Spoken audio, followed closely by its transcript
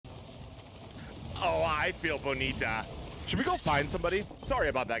I feel bonita. Should we go find somebody? Sorry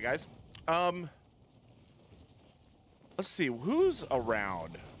about that, guys. Let's see, who's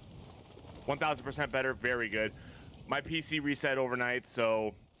around? 1000% better, very good. My PC reset overnight,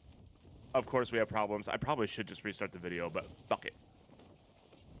 so of course we have problems. I probably should just restart the video, but fuck it.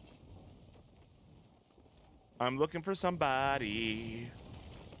 I'm looking for somebody.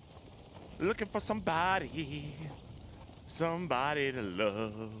 Looking for somebody. Somebody to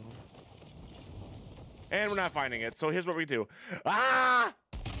love. And we're not finding it, so here's what we do. Ah!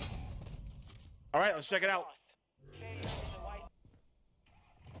 All right, let's check it out.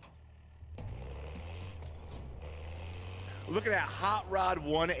 Looking at Hot Rod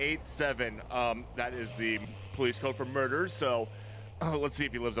 187. That is the police code for murders, so let's see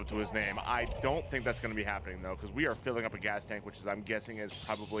if he lives up to his name. I don't think that's going to be happening, though, because we are filling up a gas tank, which is, I'm guessing, is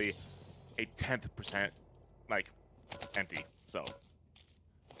probably a 10th%, like, empty, so.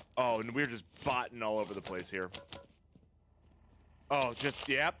 Oh, and we're just botting all over the place here. Oh, just,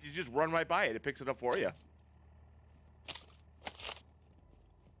 yep, you just run right by it. It picks it up for you.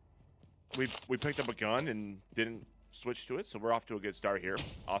 We picked up a gun and didn't switch to it, so we're off to a good start here.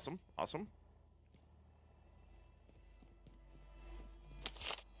 Awesome, awesome.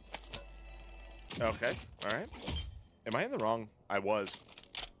 Okay, all right. Am I in the wrong? I was.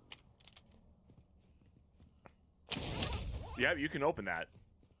 Yeah, you can open that.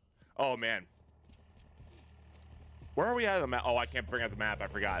 Oh, man. Where are we at on the map? Oh, I can't bring out the map. I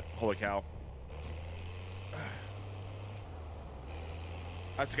forgot. Holy cow.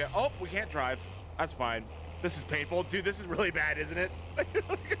 That's okay. Oh, we can't drive. That's fine. This is painful. Dude, this is really bad, isn't it?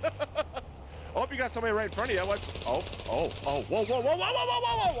 Oh, you got somebody right in front of you. What's... Oh, oh, oh. Whoa, whoa, whoa, whoa, whoa,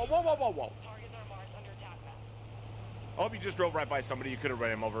 whoa, whoa, whoa, whoa, whoa, whoa. I hope you just drove right by somebody. You could have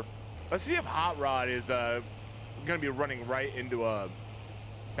run him over. Let's see if Hot Rod is going to be running right into a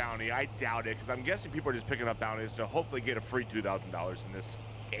bounty. I doubt it, because I'm guessing people are just picking up bounties to hopefully get a free $2,000 in this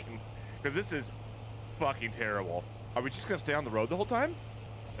game, because this is fucking terrible. Are we just going to stay on the road the whole time?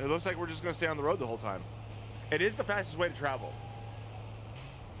 It looks like we're just going to stay on the road the whole time. It is the fastest way to travel.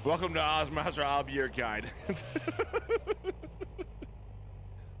 Welcome to Ozmaster. I'll be your guide.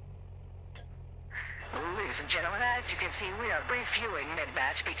 Ladies and gentlemen, as you can see, we are refueling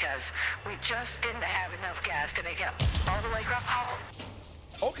mid-match because we just didn't have enough gas to make it all the way across.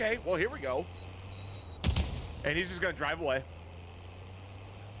 Okay, well, here we go. And he's just going to drive away.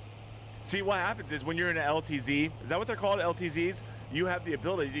 See, what happens is when you're in an LTZ, is that what they're called, LTZs? You have the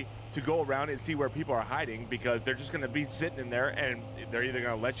ability to go around and see where people are hiding, because they're just going to be sitting in there and they're either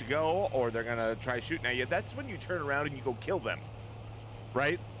going to let you go or they're going to try shooting at you. That's when you turn around and you go kill them,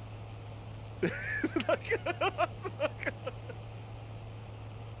 right?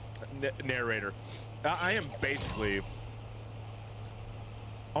 Narrator. I am basically...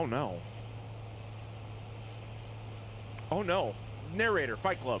 Oh, no. Oh, no. Narrator,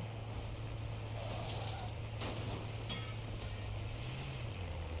 Fight Club.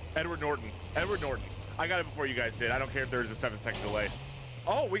 Edward Norton. Edward Norton. I got it before you guys did. I don't care if there's a 7-second delay.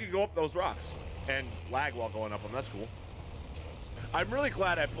 Oh, we can go up those rocks and lag while going up them. That's cool. I'm really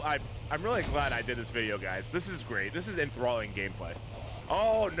glad I'm really glad I did this video, guys. This is great. This is enthralling gameplay.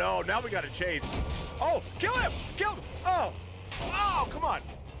 Oh, no. Now we got to chase. Oh, kill him. Kill him. Oh. Oh, come on.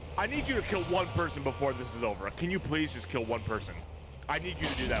 I need you to kill one person before this is over. Can you please just kill one person? I need you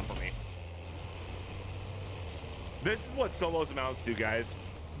to do that for me. This is what solos amounts to, guys.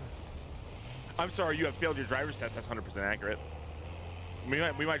 I'm sorry you have failed your driver's test. That's 100% accurate.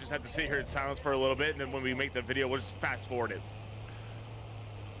 We might just have to sit here in silence for a little bit, and then when we make the video, we'll just fast forward it.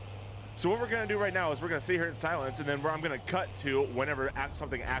 So what we're going to do right now is we're going to sit here in silence, and then I'm going to cut to whenever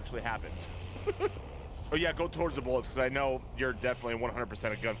something actually happens. Oh, yeah, go towards the bullets, because I know you're definitely 100%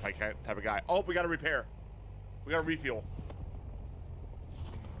 a gunfight type of guy. Oh, we got to repair. We got to refuel.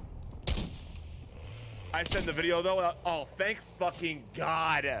 I send the video, though. Oh, thank fucking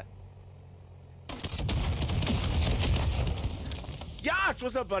God. Yash,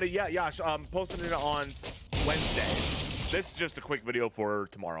 what's up, buddy? Yeah, Yash, I'm posting it on Wednesday. This is just a quick video for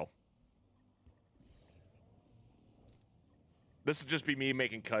tomorrow. This will just be me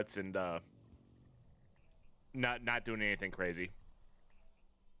making cuts and not doing anything crazy.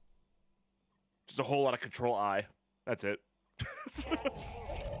 Just a whole lot of Control I. That's it.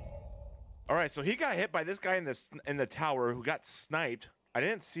 All right, so he got hit by this guy in the tower who got sniped. I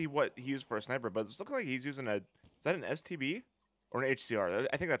didn't see what he used for a sniper, but it's looking like he's using a... Is that an STB or an HCR?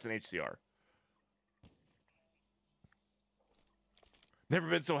 I think that's an HCR. Never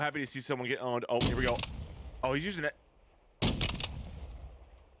been so happy to see someone get owned. Oh, here we go. Oh, he's using it.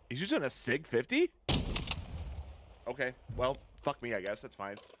 He's using a SIG 50? Okay, well, Fuck me, I guess. That's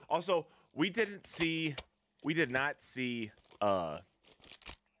fine. Also, we did not see a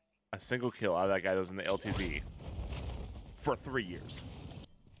single kill out of that guy that was in the LTZ for 3 years.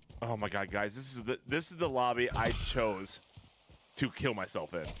 Oh my god, guys, this is the lobby I chose to kill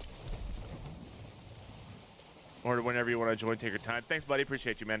myself in. Or whenever you want to join, take your time. Thanks, buddy.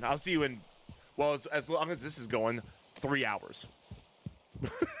 Appreciate you, man. I'll see you in, well, as long as this is going, 3 hours.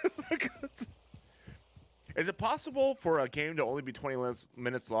 Is it possible for a game to only be 20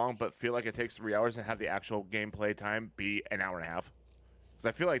 minutes long, but feel like it takes 3 hours and have the actual gameplay time be an hour and a half? Because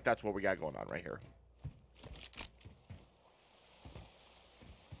I feel like that's what we got going on right here.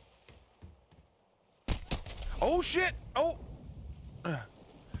 Oh, shit! Oh!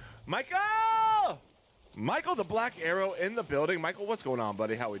 Michael! Michael, the Black Arrow in the building. Michael, what's going on,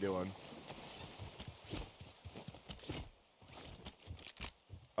 buddy? How we doing?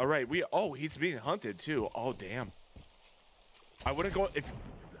 All right, he's being hunted too. Oh, damn. I wouldn't go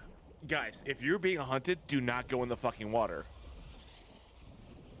guys, if you're being hunted, do not go in the fucking water.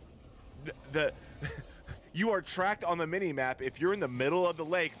 You are tracked on the mini map. If you're in the middle of the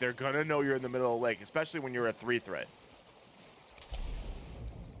lake, they're gonna know you're in the middle of the lake, especially when you're a 3 threat.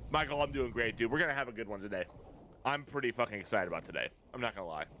 Michael, I'm doing great, dude. We're gonna have a good one today. I'm pretty fucking excited about today. I'm not gonna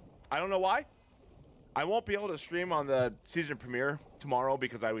lie. I don't know why. I won't be able to stream on the season premiere tomorrow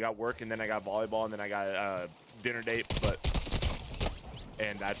because we got work and then I got volleyball and then I got a dinner date,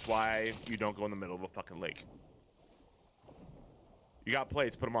 and that's why you don't go in the middle of a fucking lake. You got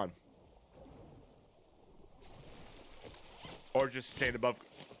plates, put them on. Or just stand above.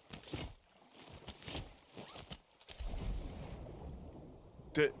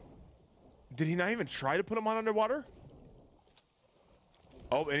 Did he not even try to put him on underwater?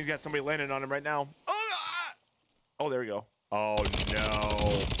 Oh, and he's got somebody landing on him right now. Oh, there we go. Oh,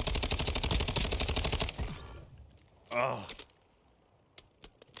 no. Oh.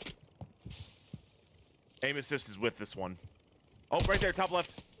 Aim assist is with this one. Oh, right there, top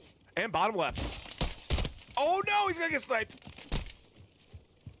left. And bottom left. Oh, no, he's going to get sniped.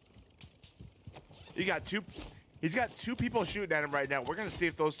 He's got two people shooting at him right now. We're going to see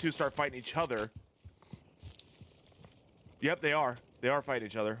if those two start fighting each other. Yep, they are. They are fighting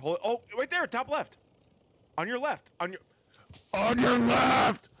each other. Oh, right there, top left. On your left. On your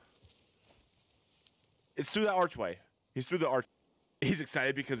left. It's through the archway. He's through the arch. He's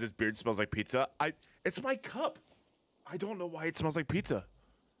excited because his beard smells like pizza. It's my cup. I don't know why it smells like pizza.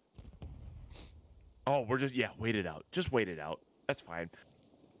 Oh, wait it out. Just wait it out. That's fine.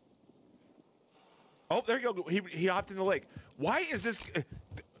 Oh, there you go. He hopped in the lake. Why is this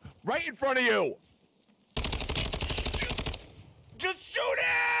right in front of you? Just shoot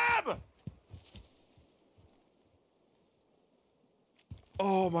him!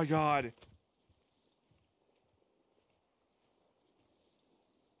 Oh my god.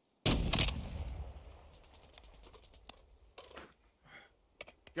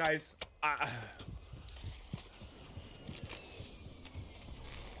 Guys,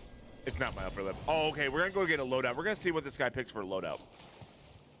 it's not my upper lip. Oh, okay, we're gonna go get a loadout. We're gonna see what this guy picks for a loadout.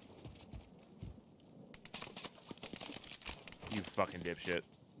 You fucking dipshit.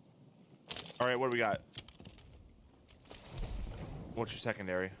 All right, what do we got? What's your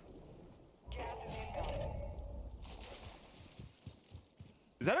secondary?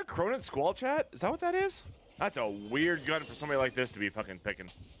 Is that a Cronin Squall chat? Is that what that is? That's a weird gun for somebody like this to be fucking picking.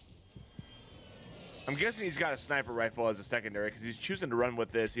 I'm guessing he's got a sniper rifle as a secondary because he's choosing to run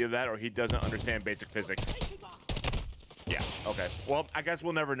with this. Either that or he doesn't understand basic physics. Yeah, okay. Well, I guess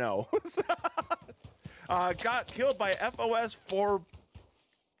we'll never know. Got killed by FOS 4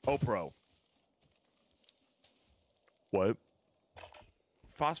 Opro. What?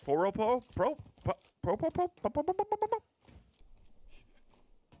 Phosphoropo? Pro?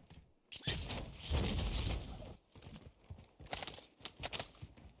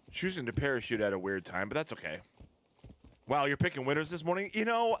 Choosing to parachute at a weird time, but that's okay. Wow, you're picking winners this morning? You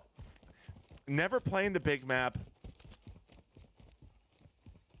know, never playing the big map.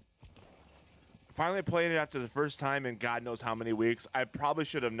 Finally playing it after the first time in God knows how many weeks. I probably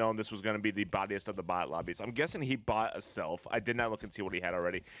should have known this was going to be the bodiest of the bot lobbies. I'm guessing he bought a self. I did not look and see what he had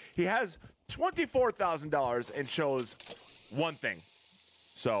already. He has $24,000 and chose one thing.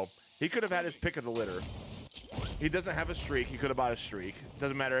 So he could have had his pick of the litter. He doesn't have a streak. He could have bought a streak.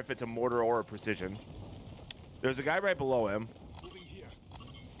 Doesn't matter if it's a mortar or a precision. There's a guy right below him. Moving here.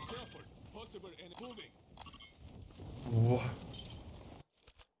 Careful. Possible and moving. Whoa.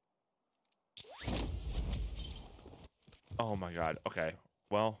 Oh my god. Okay.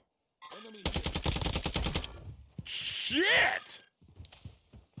 Well. Enemy. Shit!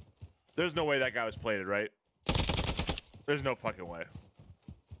 There's no way that guy was plated, right? There's no fucking way.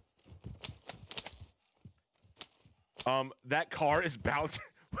 That car is bouncing.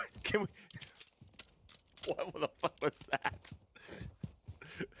 Can we? What the fuck was that?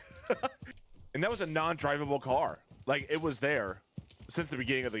 And that was a non-drivable car. Like, it was there since the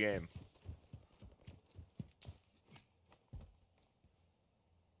beginning of the game.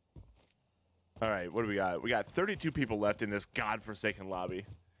 All right, what do we got? We got 32 people left in this godforsaken lobby.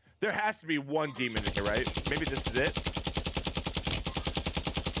 There has to be one demon in here, right? Maybe this is it.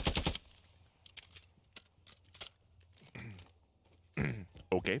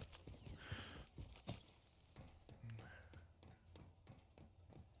 Okay.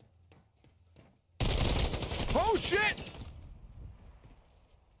 Oh shit!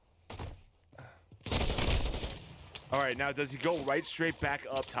 All right, now does he go right straight back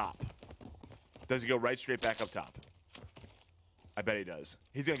up top? Does he go right straight back up top? I bet he does.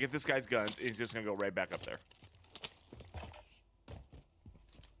 He's gonna get this guy's guns, and he's just gonna go right back up there.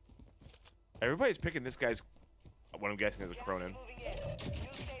 Everybody's picking this guy's, what I'm guessing is a Cronin.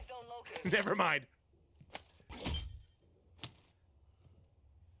 Never mind.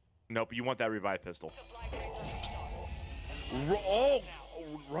 Nope, you want that revive pistol. Oh,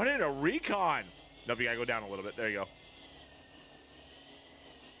 running a recon. Nope, you gotta go down a little bit. There you go.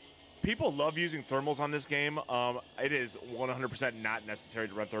 People love using thermals on this game. It is 100% not necessary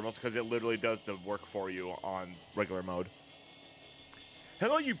to run thermals because it literally does the work for you on regular mode.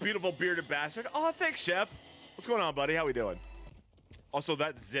 Hello, you beautiful bearded bastard. Oh, thanks, Shep. What's going on, buddy? How we doing? Also,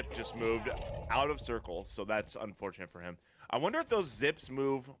 that zip just moved out of circle, so that's unfortunate for him. I wonder if those zips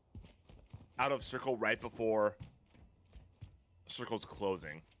move out of circle right before circle's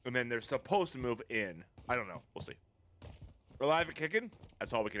closing, and then they're supposed to move in. I don't know. We'll see. We're live and kicking.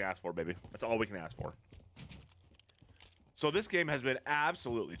 That's all we can ask for, baby. That's all we can ask for. So this game has been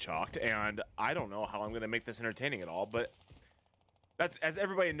absolutely chalked, and I don't know how I'm going to make this entertaining at all, but that's, as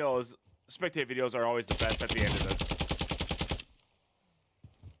everybody knows, spectate videos are always the best at the end of it.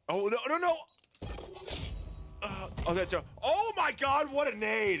 Oh, no, no, no! Oh, that's a... Oh, my God, what a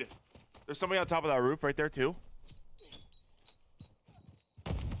nade! There's somebody on top of that roof right there, too.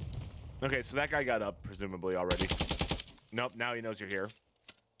 Okay, so that guy got up, presumably, already. Nope, now he knows you're here.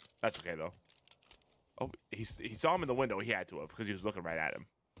 That's okay, though. Oh, he saw him in the window. He had to have, because he was looking right at him.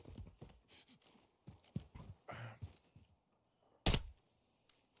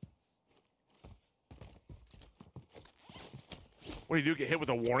 What did he do? Get hit with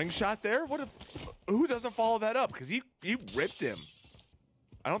a warning shot there? What? Who doesn't follow that up? Because he ripped him.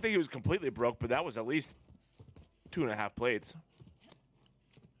 I don't think he was completely broke, but that was at least 2.5 plates.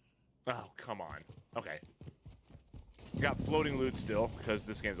 Oh, come on. Okay. Got floating loot still because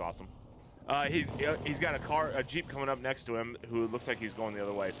this game's awesome. He's got a Jeep coming up next to him who looks like he's going the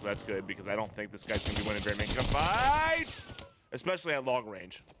other way, so that's good because I don't think this guy's gonna be winning very many fights, especially at long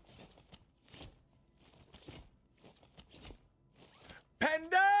range.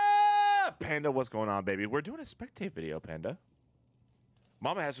 Panda, what's going on, baby? We're doing a spectate video, Panda.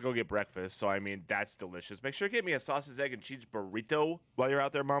 Mama has to go get breakfast, so I mean that's delicious. Make sure to get me a sausage, egg, and cheese burrito while you're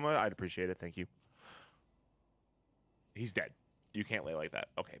out there, Mama. I'd appreciate it. Thank you. He's dead. You can't lay like that.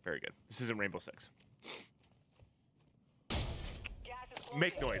 Okay, very good. This isn't Rainbow Six.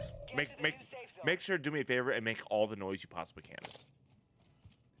 Make noise. Make sure to do me a favor and make all the noise you possibly can.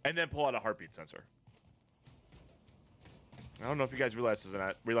 And then pull out a heartbeat sensor. I don't know if you guys realize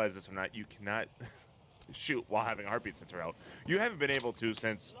this or not. You cannot shoot while having a heartbeat sensor out. You haven't been able to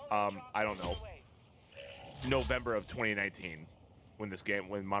since I don't know, November of 2019 when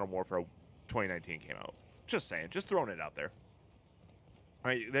Modern Warfare 2019 came out. Just saying, just throwing it out there. All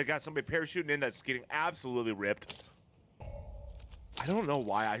right, they got somebody parachuting in that's getting absolutely ripped. I don't know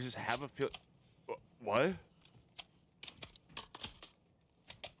why. I just have a feel. What?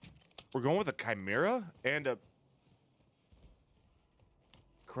 We're going with a Chimera and a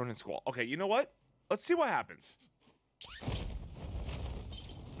Cronin Squall. Okay, you know what? Let's see what happens. I'm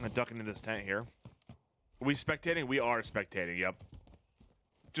gonna duck into this tent here. Are we spectating? We are spectating, yep.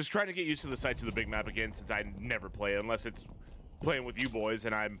 Just trying to get used to the sights of the big map again since I never play it unless it's playing with you boys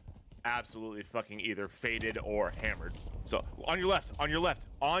and I'm absolutely fucking either faded or hammered. So, on your left, on your left,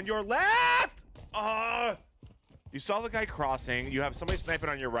 on your left! You saw the guy crossing. You have somebody sniping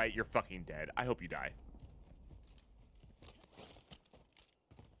on your right. You're fucking dead. I hope you die.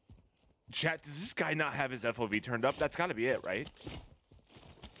 Chat, does this guy not have his FOV turned up? That's got to be it, right?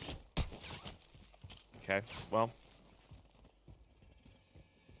 Okay, well.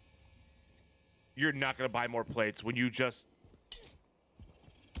 You're not going to buy more plates when you just...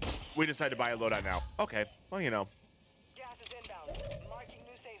 We decided to buy a loadout now. Okay, well, you know. Gas is inbound. Marking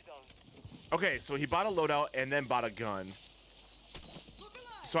new safe zone. Okay, so he bought a loadout and then bought a gun.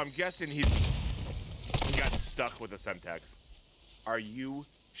 So I'm guessing he got stuck with the Semtex. Are you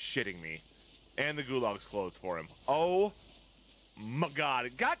shitting me? And the gulag's closed for him. Oh my god.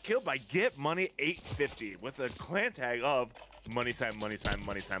 It got killed by Get Money 850 with a clan tag of money sign, money sign,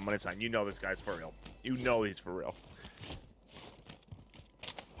 money sign, money sign. You know this guy's for real. You know he's for real.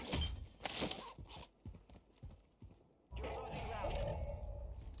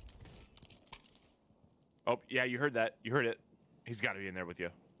 Oh, yeah, you heard that. You heard it. He's got to be in there with you,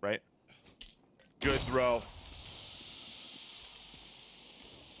 right? Good throw.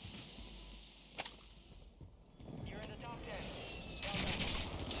 You're in the top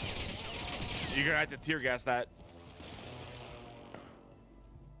 10. You're going to have to tear gas that.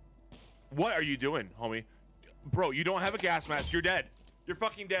 What are you doing, homie? Bro, you don't have a gas mask. You're dead. You're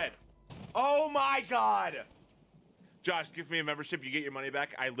fucking dead. Oh, my God. Josh, give me a membership. You get your money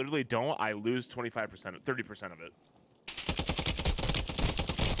back. I literally don't. I lose 25%, 30% of it.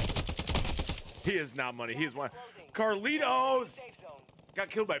 He is not money. He is one. Carlitos got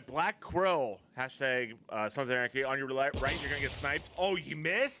killed by Black Crow. Hashtag Sons of Anarchy on your right. You're going to get sniped. Oh, he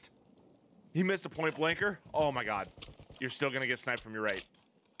missed? He missed a point blanker? Oh, my God. You're still going to get sniped from your right.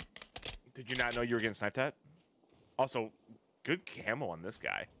 Did you not know you were getting sniped at? Also, good camo on this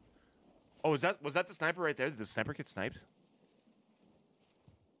guy. Oh, was that the sniper right there? Did the sniper get sniped?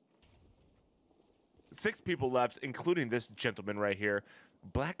 6 people left, including this gentleman right here.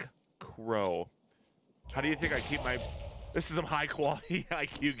 Black Crow. How do you think I keep my... This is some high-quality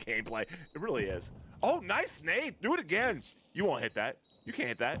IQ gameplay. It really is. Oh, nice nade. Do it again. You won't hit that. You can't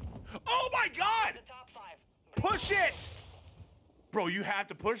hit that. Oh, my God! The top 5. Push it! Bro, you have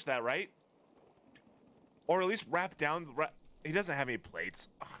to push that, right? Or at least wrap down... He doesn't have any plates.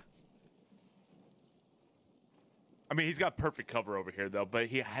 Ugh. I mean, he's got perfect cover over here, though, but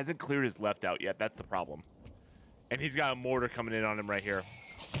he hasn't cleared his left out yet. That's the problem. And he's got a mortar coming in on him right here.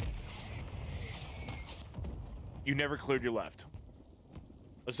 You never cleared your left.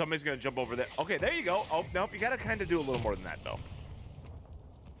 Somebody's going to jump over there. Okay, there you go. Oh, nope. You got to kind of do a little more than that, though.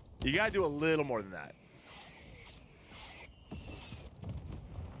 You got to do a little more than that.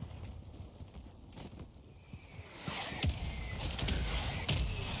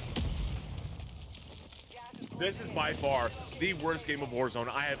 This is by far the worst game of Warzone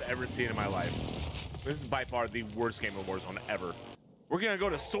I have ever seen in my life. This is by far the worst game of Warzone ever. We're going to go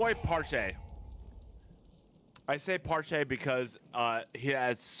to Soy Parche. I say Parche because he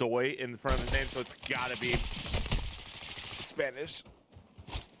has soy in front of his name, so it's got to be Spanish.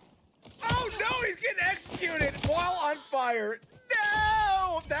 Oh, no, he's getting executed while on fire.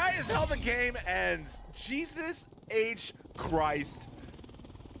 No! That is how the game ends. Jesus H. Christ.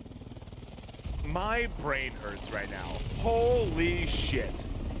 My brain hurts right now. Holy shit.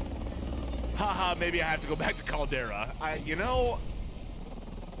 Haha, maybe I have to go back to Caldera. You know...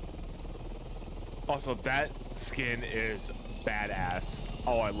 Also, that skin is badass.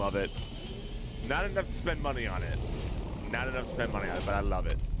 Oh, I love it. Not enough to spend money on it. Not enough to spend money on it, but I love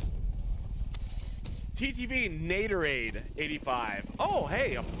it. TTV Naderade 85. Oh,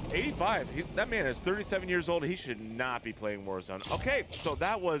 hey, 85. That man is 37 years old. He should not be playing Warzone. Okay, so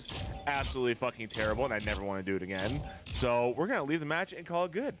that was absolutely fucking terrible, and I never want to do it again. So we're going to leave the match and call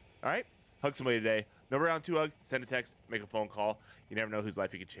it good. All right? Hug somebody today. Number round 2 hug. Send a text. Make a phone call. You never know whose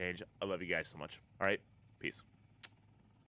life you could change. I love you guys so much. All right? Peace.